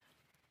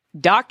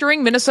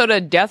Doctoring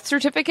Minnesota death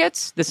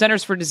certificates? The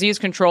Centers for Disease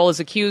Control is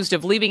accused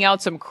of leaving out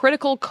some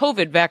critical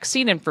COVID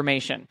vaccine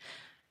information.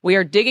 We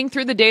are digging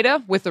through the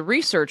data with the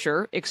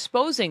researcher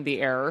exposing the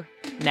error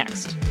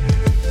next.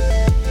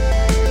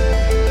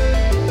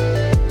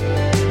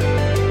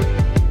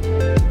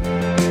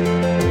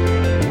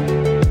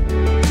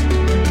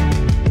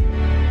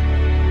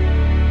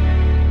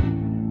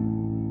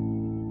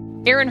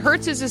 Aaron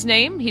Hertz is his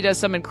name. He does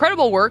some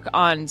incredible work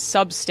on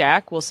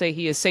Substack. We'll say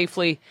he is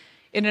safely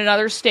in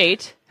another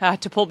state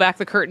to pull back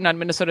the curtain on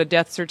Minnesota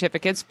death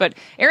certificates. But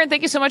Aaron,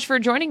 thank you so much for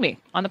joining me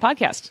on the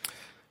podcast.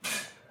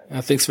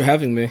 Thanks for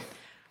having me.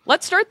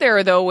 Let's start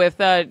there, though,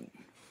 with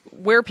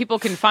where people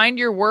can find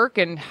your work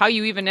and how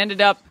you even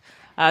ended up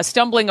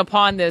stumbling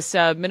upon this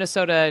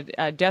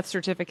Minnesota death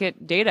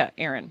certificate data,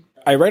 Aaron.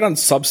 I write on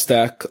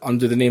Substack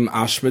under the name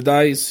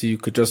Ashmedai, so you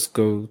could just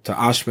go to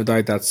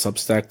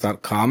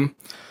ashmedai.substack.com.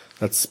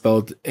 That's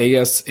spelled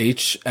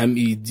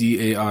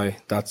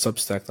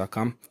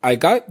ASHMEDAI.substack.com. I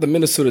got the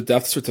Minnesota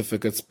death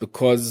certificates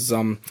because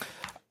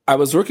I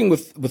was working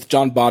with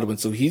John Bodwin.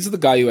 So he's the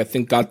guy who I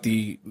think got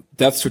the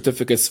death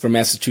certificates from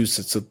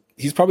Massachusetts. So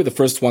he's probably the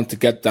first one to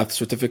get death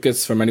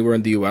certificates from anywhere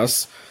in the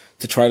U.S.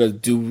 to try to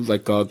do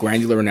like a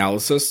granular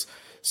analysis.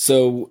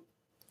 So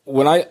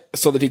when I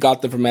saw that he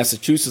got them from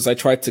Massachusetts, I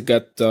tried to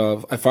get,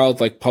 I filed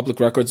like public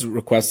records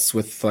requests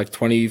with like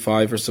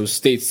 25 or so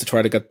states to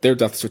try to get their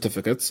death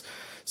certificates.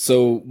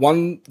 So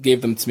one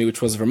gave them to me, which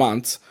was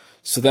Vermont.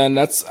 So then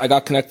I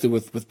got connected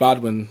with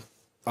Bodwin,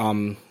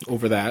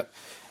 over that.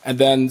 And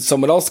then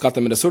someone else got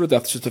the Minnesota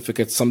death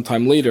certificate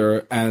sometime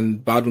later,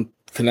 and Bodwin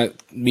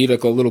me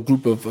like a little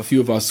group of a few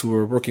of us who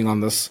were working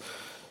on this.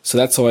 So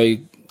that's how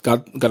I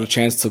got a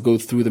chance to go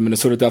through the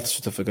Minnesota death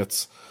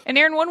certificates. And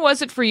Aaron, when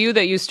was it for you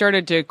that you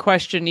started to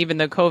question even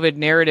the COVID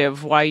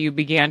narrative, why you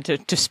began to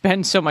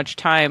spend so much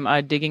time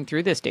digging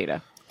through this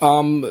data?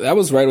 That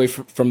was right away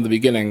from the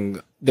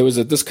beginning. There was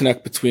a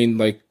disconnect between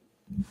like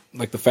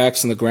the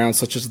facts on the ground,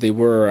 such as they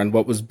were, and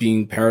what was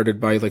being parroted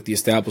by like the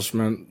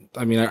establishment.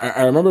 I mean,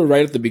 I remember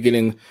right at the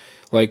beginning,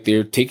 like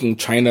they're taking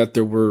China at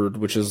their word,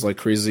 which is like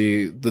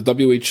crazy. The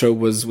WHO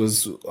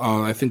was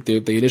I think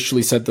they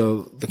initially said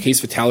the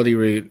case fatality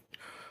rate,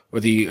 or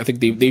I think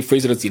they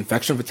phrased it as the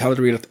infection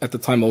fatality rate at the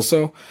time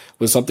also,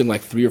 was something like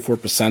 3 or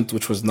 4%,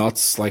 which was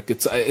nuts. Like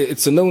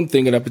it's a known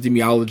thing in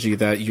epidemiology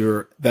that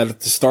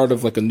at the start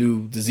of like a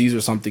new disease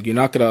or something,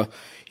 you're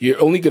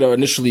only gonna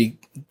initially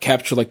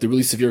capture like the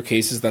really severe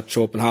cases that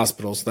show up in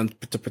hospitals. Then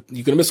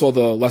you're gonna miss all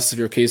the less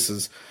severe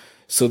cases.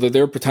 So that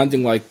they're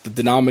pretending like the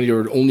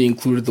denominator only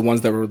included the ones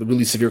that were the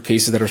really severe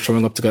cases that are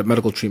showing up to get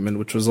medical treatment,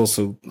 which was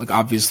also like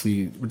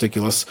obviously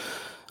ridiculous.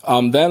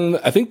 Then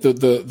I think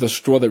the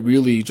straw that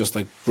really just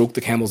like broke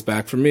the camel's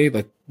back for me,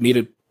 like made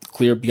it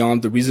clear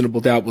beyond the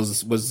reasonable doubt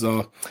was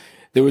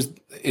there was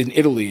in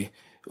Italy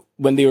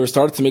when they were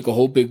started to make a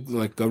whole big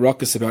like a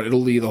ruckus about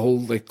Italy, the whole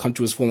like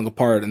country was falling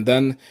apart. And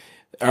then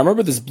I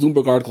remember this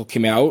Bloomberg article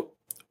came out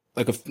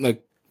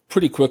like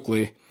pretty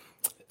quickly,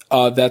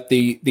 that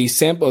they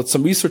sampled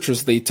some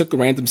researchers. They took a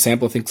random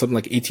sample, I think something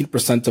like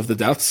 18% of the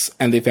deaths,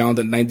 and they found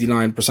that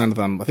 99% of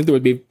them, I think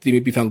they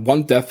maybe found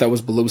one death that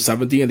was below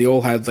 70, and they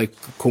all had like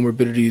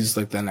comorbidities,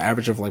 like an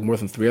average of like more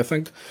than 3, I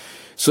think.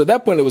 So at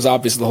that point, it was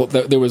obvious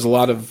there was a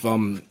lot of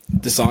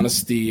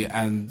dishonesty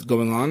and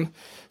going on.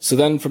 So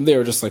then from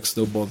there, just like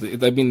snowballed.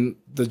 I mean,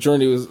 the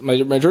journey was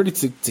my journey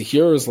to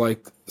here is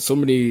like so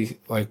many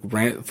like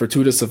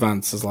fortuitous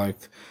events is like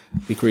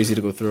be crazy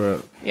to go through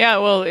it. Yeah,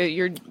 well,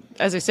 you're,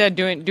 as I said,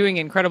 doing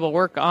incredible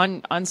work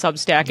on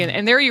Substack.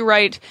 And there you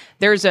write,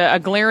 there's a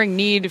glaring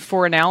need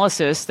for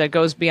analysis that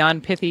goes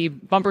beyond pithy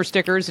bumper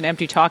stickers and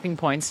empty talking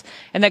points,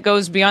 and that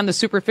goes beyond the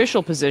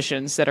superficial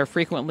positions that are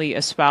frequently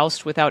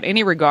espoused without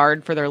any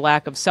regard for their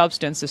lack of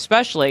substance,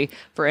 especially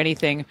for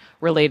anything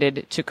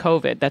related to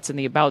COVID. That's in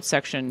the About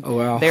section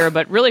there.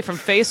 But really, from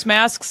face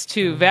masks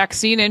to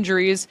vaccine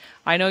injuries,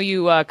 I know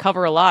you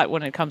cover a lot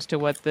when it comes to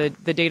what the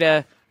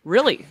data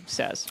really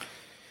says.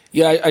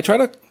 Yeah, I try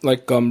to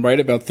write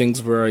about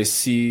things where I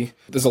see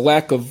there's a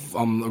lack of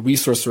a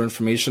resource or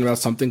information about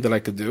something that I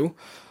could do.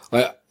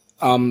 I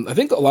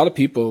think a lot of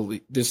people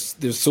because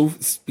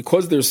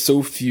there's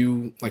so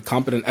few like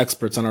competent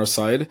experts on our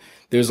side.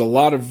 There's a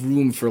lot of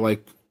room for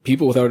like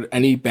people without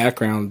any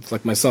background,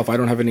 like myself. I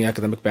don't have any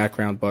academic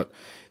background, but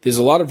there's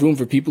a lot of room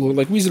for people who are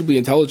like reasonably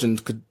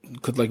intelligent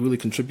could like really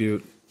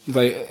contribute.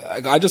 Like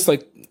I just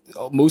like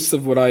most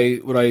of what I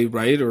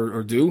write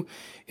or do.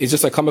 It's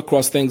just I come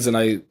across things and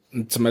I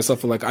to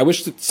myself like I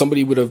wish that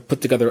somebody would have put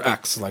together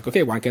X. Like,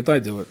 okay, why can't I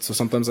do it? So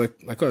sometimes I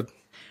could.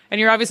 And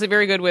you're obviously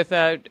very good with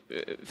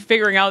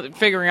figuring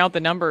out the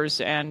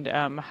numbers and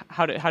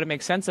how to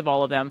make sense of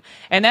all of them.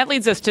 And that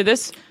leads us to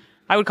this,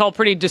 I would call,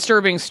 pretty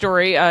disturbing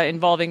story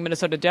involving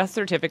Minnesota death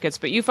certificates.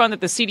 But you found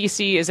that the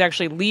CDC is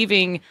actually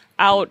leaving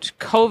out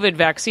COVID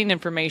vaccine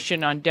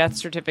information on death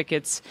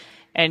certificates.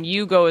 And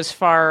you go as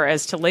far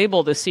as to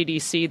label the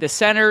CDC the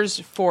Centers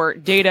for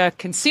Data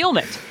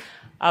Concealment.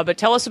 But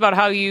tell us about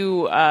how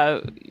you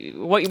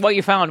what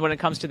you found when it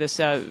comes to this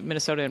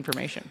Minnesota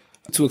information.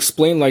 To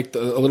explain like a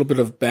little bit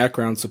of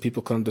background so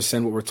people can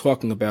understand what we're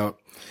talking about.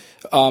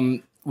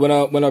 When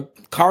a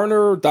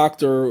coroner,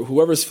 doctor,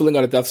 whoever's filling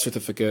out a death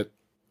certificate,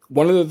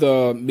 one of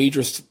the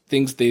major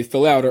things they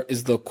fill out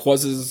is the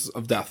causes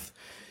of death.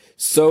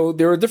 So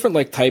there are different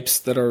like types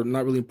that are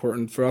not really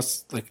important for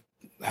us, like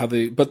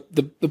but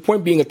the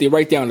point being that they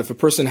write down if a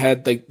person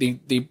had like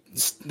they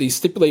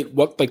stipulate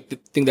what like the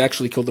thing that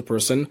actually killed the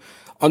person.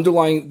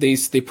 Underlying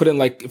they put in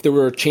like if there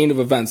were a chain of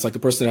events, like the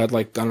person had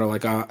like I don't know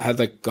like had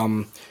like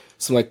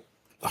some like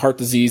heart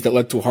disease that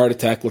led to a heart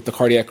attack, led to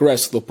cardiac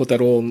arrest. They'll put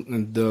that all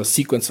in the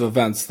sequence of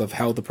events of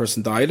how the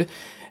person died.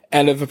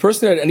 And if a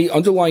person had any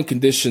underlying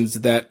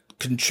conditions that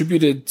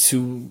contributed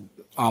to,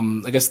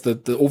 I guess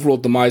the overall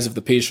demise of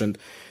the patient,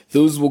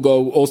 those will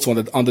go also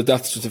on the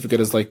death certificate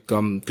as like,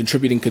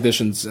 contributing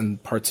conditions in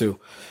part 2.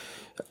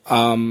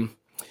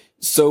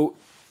 So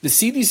the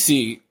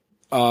CDC,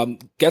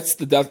 gets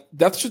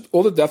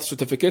all the death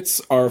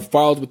certificates are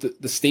filed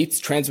with the states,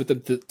 transmit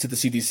them to the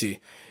CDC.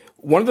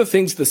 One of the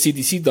things the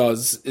CDC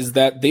does is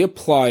that they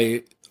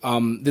apply,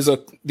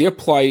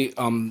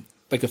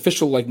 like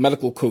official like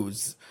medical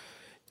codes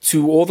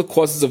to all the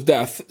causes of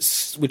death,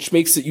 which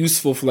makes it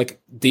useful for like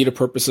data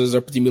purposes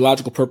or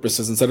epidemiological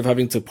purposes instead of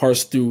having to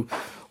parse through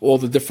all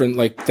the different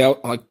like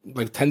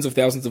tens of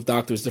thousands of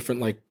doctors,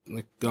 different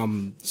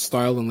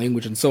style and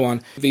language and so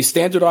on. They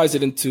standardize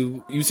it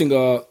into using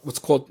what's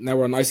called, now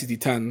we're on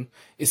ICD-10.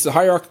 It's a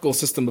hierarchical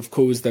system of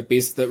codes that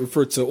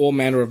refer to all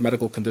manner of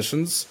medical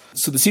conditions.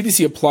 So the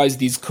CDC applies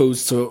these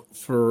codes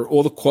for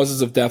all the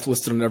causes of death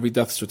listed on every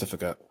death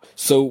certificate.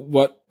 So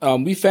what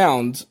we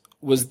found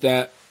was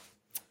that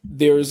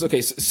there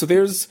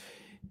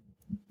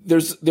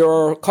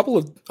are a couple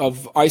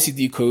of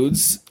ICD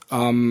codes.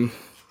 The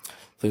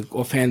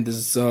offhand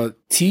is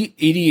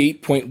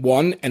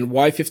T88.1 and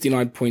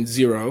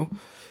Y59.0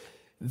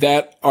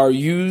 that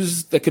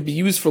could be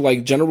used for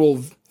like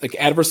general like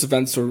adverse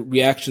events or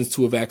reactions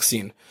to a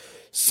vaccine.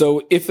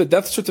 So if a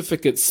death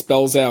certificate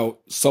spells out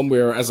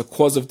somewhere as a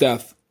cause of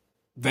death,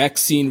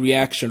 vaccine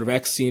reaction or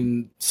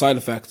vaccine side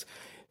effect,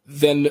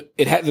 then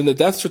the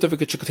death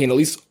certificate should contain at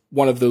least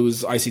one of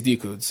those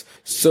ICD codes.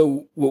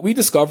 So what we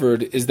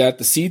discovered is that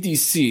the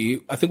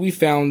CDC, I think we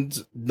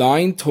found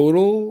 9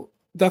 total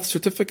death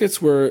certificates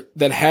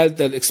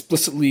that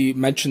explicitly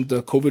mentioned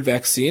the COVID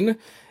vaccine,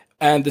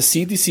 and the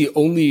CDC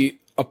only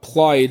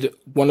applied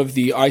one of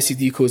the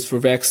ICD codes for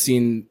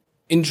vaccine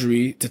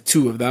injury to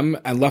 2 of them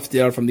and left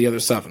it out from the other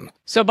 7.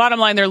 So bottom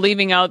line, they're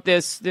leaving out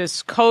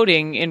this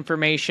coding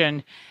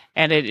information,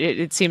 and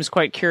it seems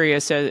quite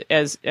curious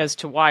as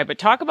to why. But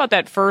talk about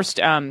that first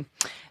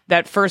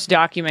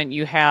document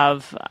you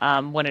have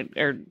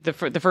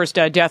the first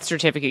death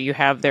certificate you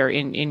have there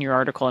in your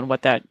article, and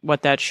what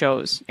that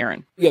shows,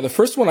 Aaron. Yeah, the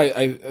first one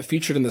I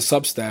featured in the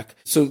Substack.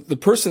 So the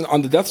person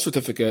on the death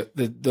certificate,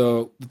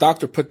 the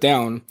doctor put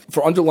down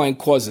for underlying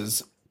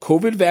causes,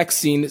 COVID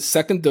vaccine,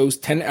 second dose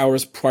 10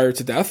 hours prior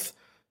to death,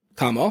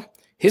 comma,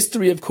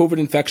 history of COVID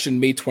infection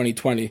May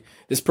 2020.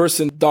 This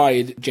person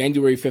died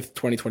January 5th,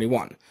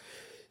 2021.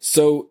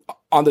 So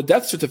on the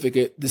death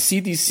certificate, the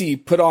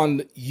CDC put on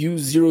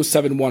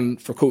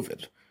U071 for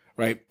COVID,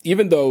 right?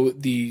 Even though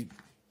the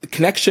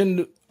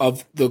connection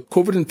of the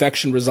COVID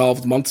infection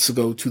resolved months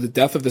ago to the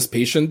death of this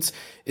patient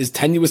is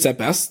tenuous at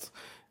best,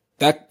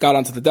 that got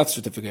onto the death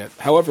certificate.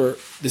 However,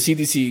 the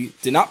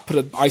CDC did not put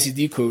an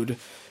ICD code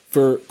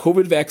for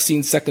COVID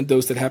vaccine second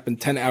dose that happened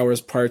 10 hours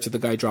prior to the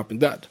guy dropping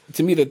dead.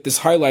 To me, that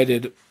this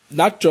highlighted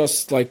not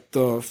just like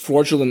the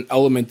fraudulent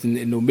element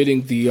in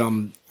omitting the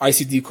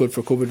ICD code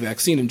for COVID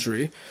vaccine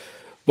injury,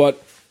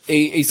 but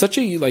such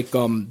a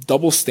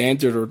double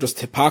standard or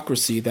just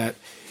hypocrisy that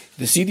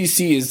the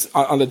CDC is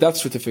on the death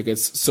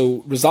certificates.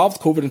 So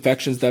resolved COVID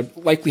infections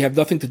that likely have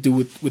nothing to do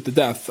with the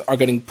death are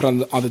getting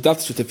put on the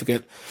death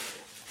certificate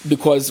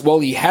because, well,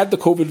 he had the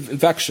COVID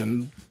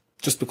infection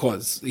just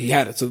because he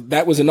had it. So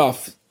that was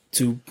enough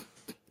to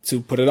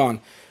put it on.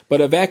 But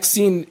a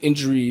vaccine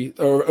injury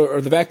or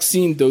the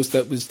vaccine dose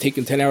that was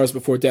taken 10 hours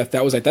before death,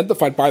 that was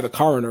identified by the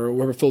coroner or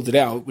whoever filled it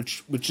out,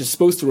 which is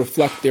supposed to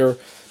reflect their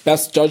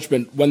best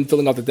judgment when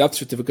filling out the death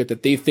certificate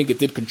that they think it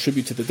did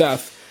contribute to the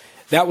death,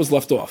 that was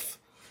left off.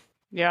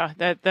 Yeah,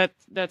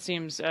 that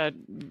seems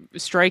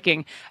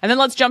striking. And then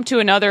let's jump to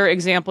another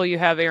example you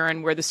have,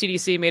 Aaron, where the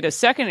CDC made a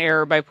second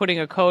error by putting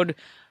a code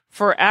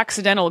for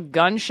accidental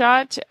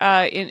gunshot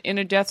in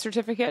a death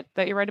certificate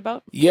that you write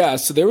about? Yeah,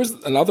 so there was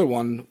another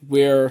one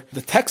where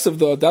the text of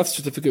the death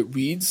certificate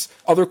reads,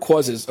 other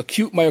causes,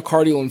 acute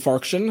myocardial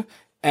infarction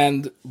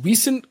and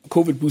recent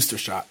COVID booster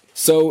shot.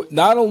 So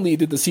not only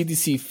did the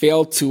CDC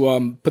fail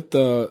to put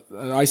an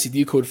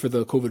ICD code for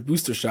the COVID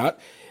booster shot,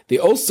 they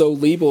also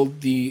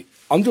labeled the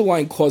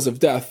underlying cause of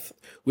death,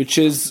 which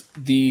is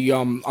the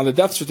on the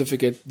death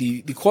certificate,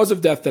 the cause of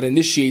death that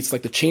initiates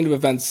like the chain of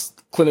events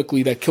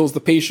clinically that kills the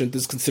patient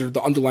is considered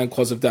the underlying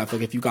cause of death.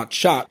 Like if you got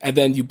shot and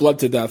then you bled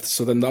to death,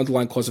 so then the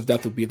underlying cause of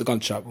death would be the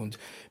gunshot wound.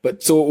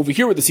 But so over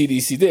here what the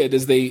CDC did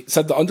is they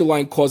said the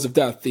underlying cause of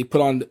death, they put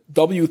on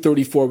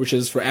W34, which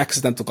is for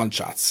accidental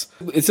gunshots.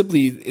 It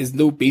simply is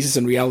no basis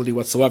in reality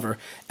whatsoever.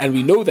 And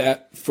we know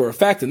that for a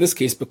fact in this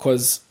case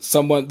because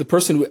the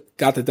person who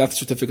got the death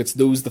certificates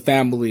knows the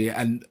family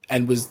and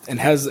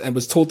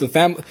was told the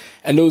family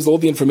and knows all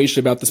the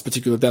information about this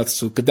particular death,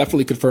 so could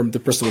definitely confirm the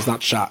person was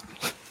not shot.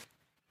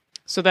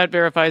 So that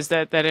verifies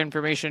that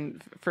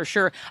information for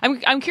sure.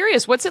 I'm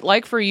curious, what's it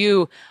like for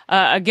you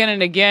again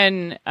and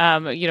again,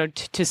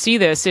 to see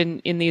this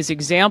in these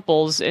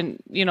examples, and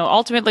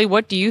ultimately,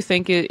 what do you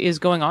think is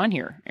going on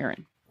here,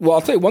 Aaron? Well,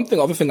 I'll tell you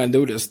other thing I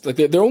noticed. Like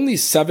there are only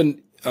 7,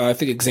 I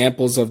think,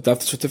 examples of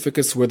death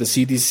certificates where the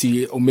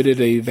CDC omitted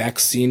a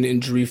vaccine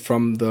injury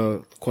from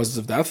the causes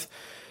of death,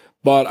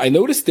 but I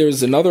noticed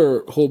there's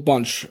another whole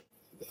bunch,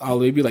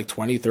 maybe like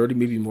 20, 30,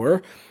 maybe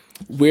more,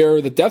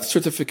 where the death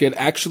certificate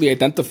actually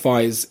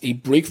identifies a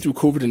breakthrough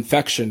COVID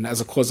infection as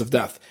a cause of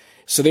death.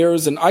 So there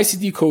is an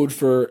ICD code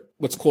for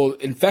what's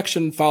called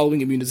infection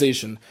following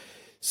immunization.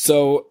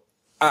 So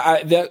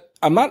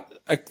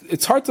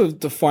it's hard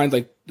to find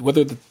like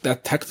whether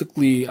that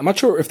technically, I'm not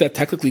sure if that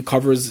technically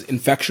covers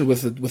infection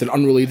with an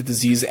unrelated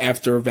disease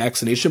after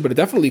vaccination, but it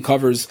definitely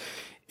covers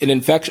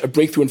a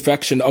breakthrough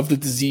infection of the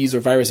disease or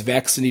virus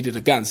vaccinated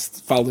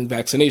against following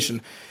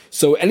vaccination.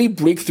 So any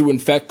breakthrough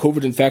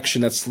COVID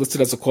infection that's listed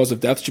as a cause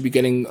of death should be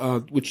getting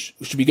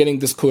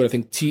this code, I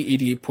think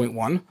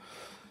T88.1.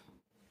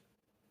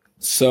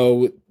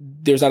 So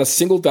there's not a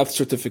single death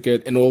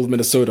certificate in all of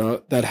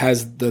Minnesota that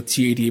has the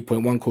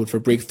T88.1 code for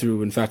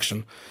breakthrough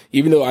infection,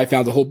 even though I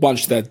found a whole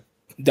bunch that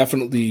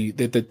definitely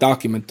that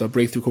document the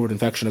breakthrough COVID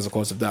infection as a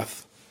cause of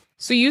death.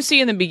 So you see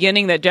in the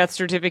beginning that death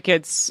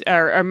certificates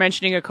are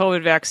mentioning a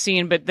COVID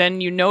vaccine, but then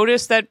you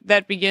notice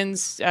that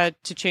begins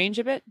to change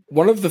a bit?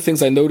 One of the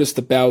things I noticed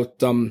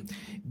about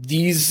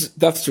these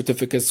death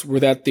certificates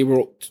were that there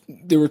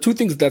were 2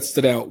 things that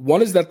stood out.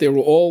 One is that they were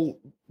all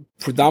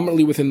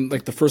predominantly within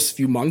like the first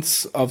few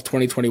months of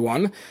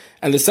 2021.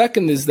 And the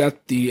second is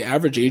that the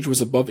average age was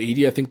above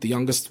 80. I think the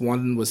youngest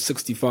one was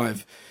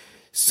 65.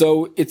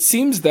 So it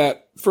seems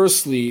that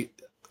firstly,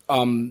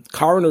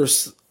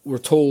 coroners were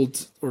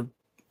told or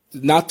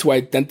not to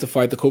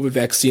identify the COVID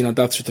vaccine on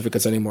death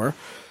certificates anymore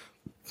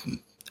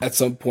at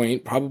some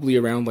point, probably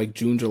around like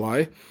June,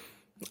 July.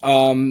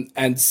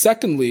 And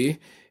secondly,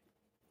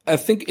 I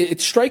think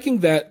it's striking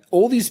that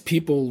all these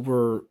people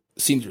were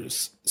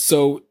seniors.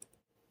 So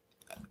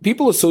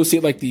people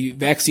associate like the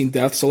vaccine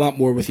deaths a lot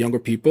more with younger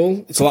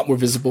people. It's a lot more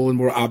visible and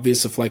more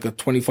obvious if like a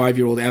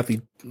 25-year-old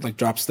athlete like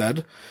drops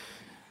dead.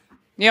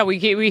 Yeah, we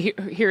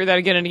hear that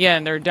again and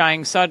again. They're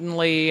dying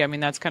suddenly. I mean,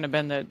 that's kind of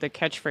been the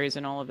catchphrase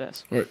in all of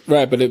this.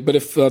 Right. But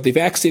if they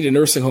vaccinated a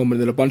nursing home and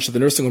then a bunch of the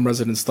nursing home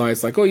residents die,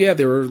 it's like, oh yeah,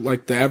 they were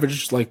like the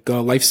average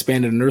lifespan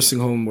in a nursing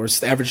home or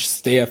the average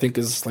stay, I think,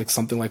 is like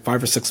something like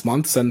 5 or 6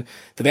 months, and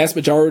the vast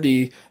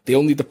majority they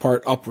only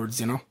depart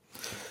upwards.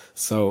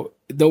 So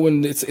no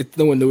one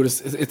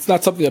noticed. It's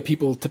not something that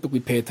people typically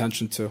pay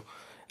attention to,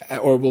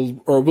 or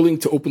are willing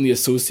to openly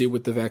associate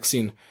with the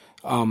vaccine.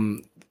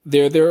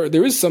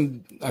 There is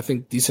some, I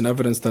think, decent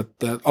evidence that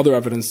other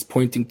evidence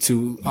pointing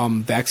to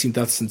vaccine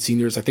deaths in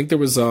seniors. I think there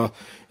was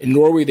in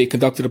Norway they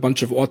conducted a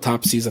bunch of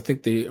autopsies. I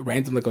think they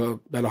random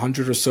about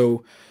 100 or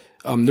so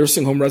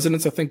nursing home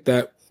residents, I think,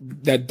 that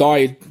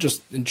died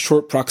just in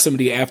short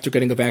proximity after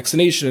getting a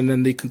vaccination, and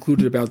then they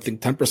concluded about, I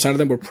think, 10% of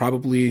them were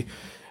probably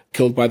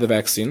killed by the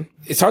vaccine.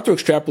 It's hard to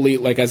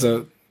extrapolate like as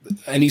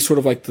any sort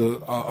of like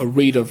a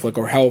rate of like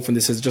or health, and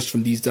this is just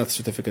from these death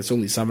certificates,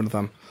 only 7 of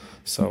them.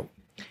 So.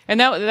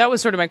 And that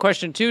was sort of my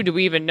question too. Do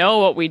we even know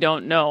what we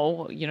don't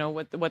know?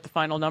 What the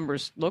final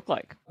numbers look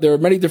like? There are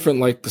many different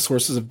like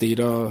sources of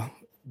data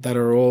that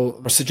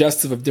are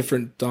suggestive of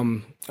different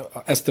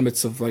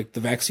estimates of like the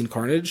vaccine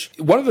carnage.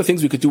 One of the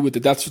things we could do with the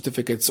death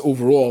certificates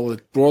overall,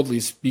 like, broadly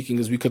speaking,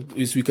 is we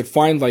could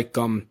find like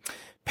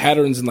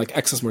patterns in like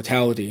excess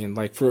mortality, and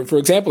like for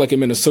example, like in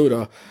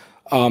Minnesota,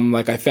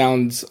 like I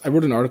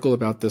wrote an article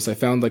about this. I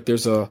found like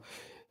there's a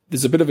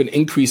bit of an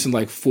increase in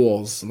like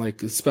falls,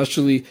 like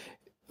especially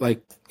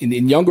like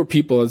in younger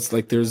people. It's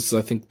like there's,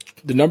 I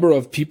think, the number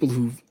of people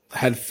who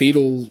had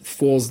fatal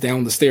falls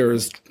down the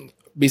stairs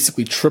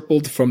basically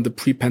tripled from the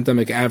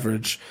pre-pandemic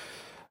average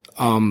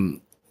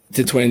to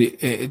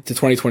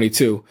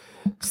 2022.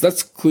 So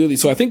that's clearly,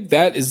 so I think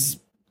that is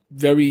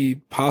very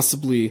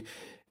possibly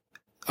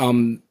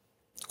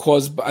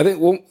caused by, I think,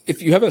 well,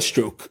 if you have a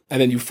stroke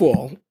and then you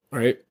fall,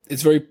 right,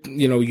 it's very,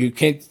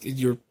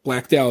 you're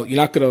blacked out, you're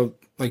not gonna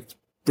like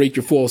break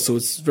your fall, so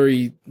it's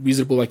very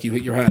reasonable like you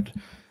hit your head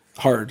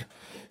hard.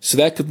 So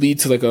that could lead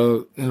to like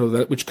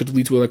which could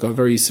lead to like a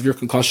very severe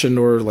concussion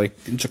or like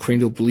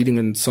intracranial bleeding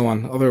and so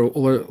on, or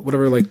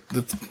whatever, like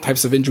the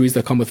types of injuries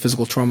that come with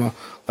physical trauma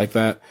like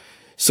that.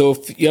 So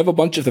if you have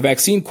if the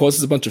vaccine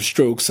causes a bunch of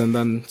strokes and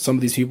then some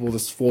of these people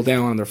just fall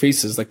down on their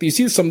faces, like you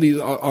see some of these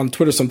on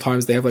Twitter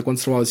sometimes, they have like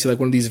once in a while you see like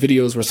one of these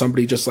videos where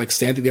somebody just like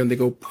standing there and they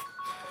go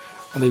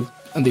and they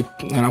and they,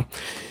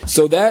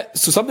 so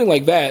something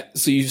like that.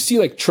 So you see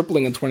like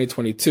tripling in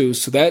 2022.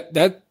 So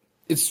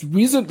that's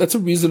a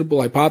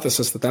reasonable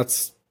hypothesis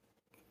that's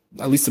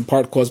at least in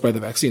part caused by the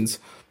vaccines.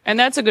 And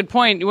that's a good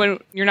point. When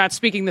you're not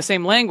speaking the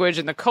same language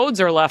and the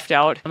codes are left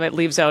out, it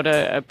leaves out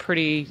a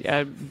pretty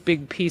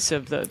big piece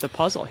of the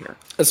puzzle here.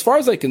 As far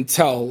as I can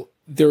tell,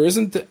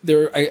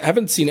 I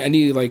haven't seen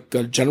any like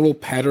general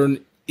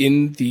pattern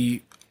in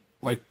the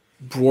like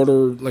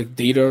broader like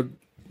data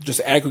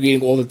just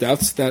aggregating all the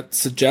deaths that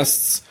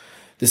suggests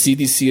the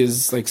CDC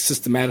is like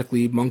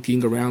systematically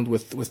monkeying around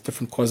with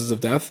different causes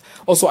of death.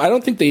 Also, I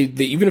don't think they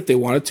even if they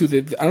wanted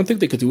to, I don't think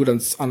they could do it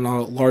on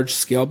a large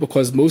scale,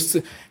 because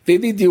they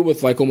deal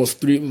with like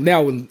almost in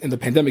the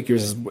pandemic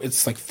years,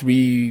 it's like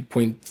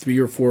 3.3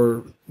 or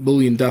 4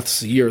 million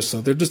deaths a year.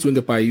 So they're just doing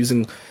it by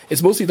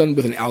it's mostly done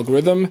with an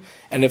algorithm.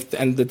 And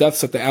the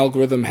deaths that the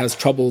algorithm has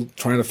trouble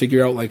trying to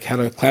figure out like how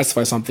to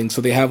classify something.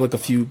 So they have like a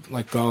few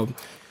like,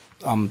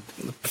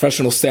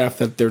 professional staff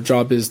that their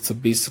job is to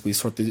basically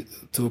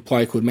to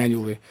apply code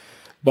manually.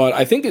 But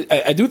I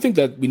do think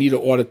that we need to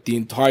audit the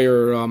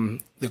entire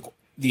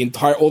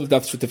all the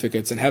death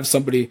certificates and have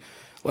somebody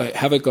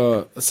have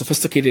a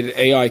sophisticated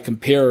AI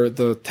compare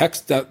the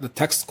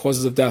text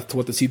causes of death to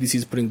what the CDC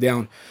is putting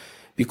down,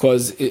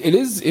 because it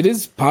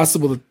is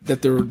possible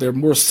that there are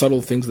more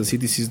subtle things the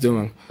CDC is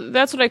doing.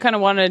 That's what I kind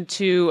of wanted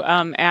to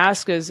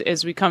ask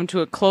as we come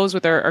to a close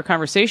with our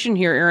conversation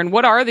here, Aaron.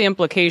 What are the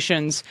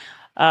implications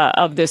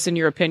of this, in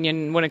your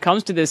opinion, when it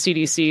comes to the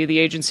CDC, the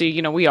agency,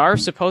 we are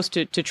supposed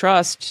to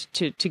trust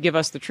to give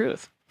us the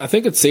truth? I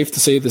think it's safe to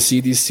say the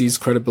CDC's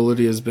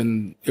credibility has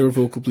been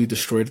irrevocably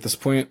destroyed at this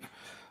point.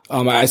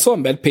 I saw a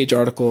MedPage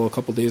article a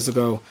couple days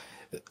ago,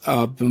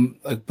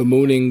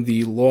 bemoaning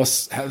the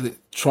loss,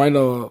 trying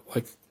to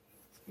I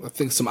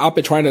think some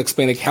op-ed trying to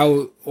explain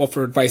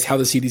offer advice how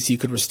the CDC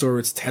could restore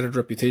its tattered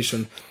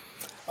reputation.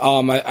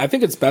 I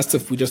think it's best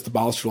if we just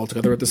abolish it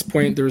altogether at this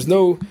point. There's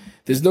no,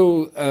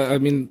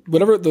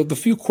 whatever the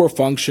few core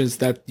functions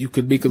that you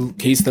could make a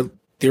case that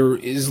there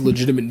is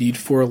legitimate need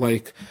for,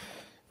 like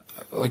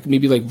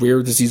maybe like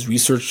rare disease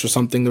research or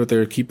something, that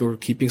they're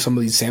keeping some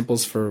of these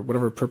samples for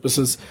whatever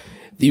purposes,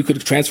 that you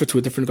could transfer to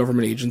a different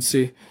government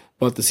agency.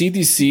 But the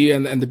CDC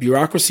and the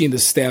bureaucracy and the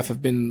staff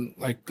have been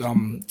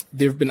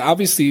they've been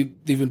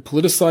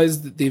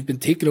politicized. They've been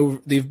taken over.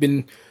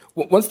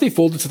 Once they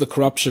folded to the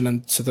corruption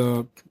and to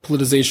the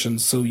politicization,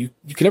 so you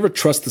can never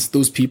trust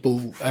those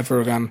people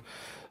ever again.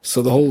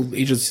 So the whole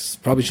agency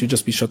probably should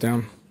just be shut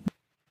down.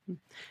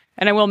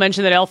 And I will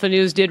mention that Alpha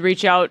News did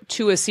reach out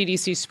to a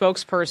CDC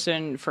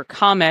spokesperson for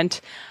comment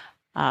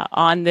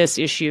on this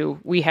issue.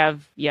 We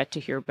have yet to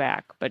hear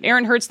back. But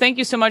Aaron Hertz, thank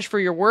you so much for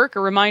your work. A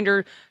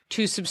reminder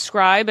to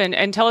subscribe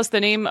and tell us the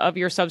name of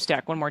your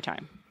Substack one more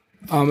time.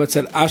 It's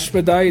at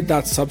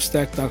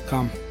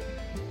ashmedai.substack.com.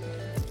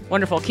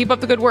 Wonderful. Keep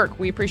up the good work.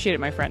 We appreciate it,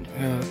 my friend.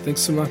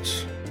 Thanks so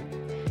much.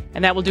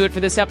 And that will do it for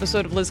this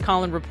episode of Liz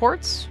Collin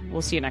Reports.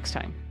 We'll see you next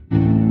time.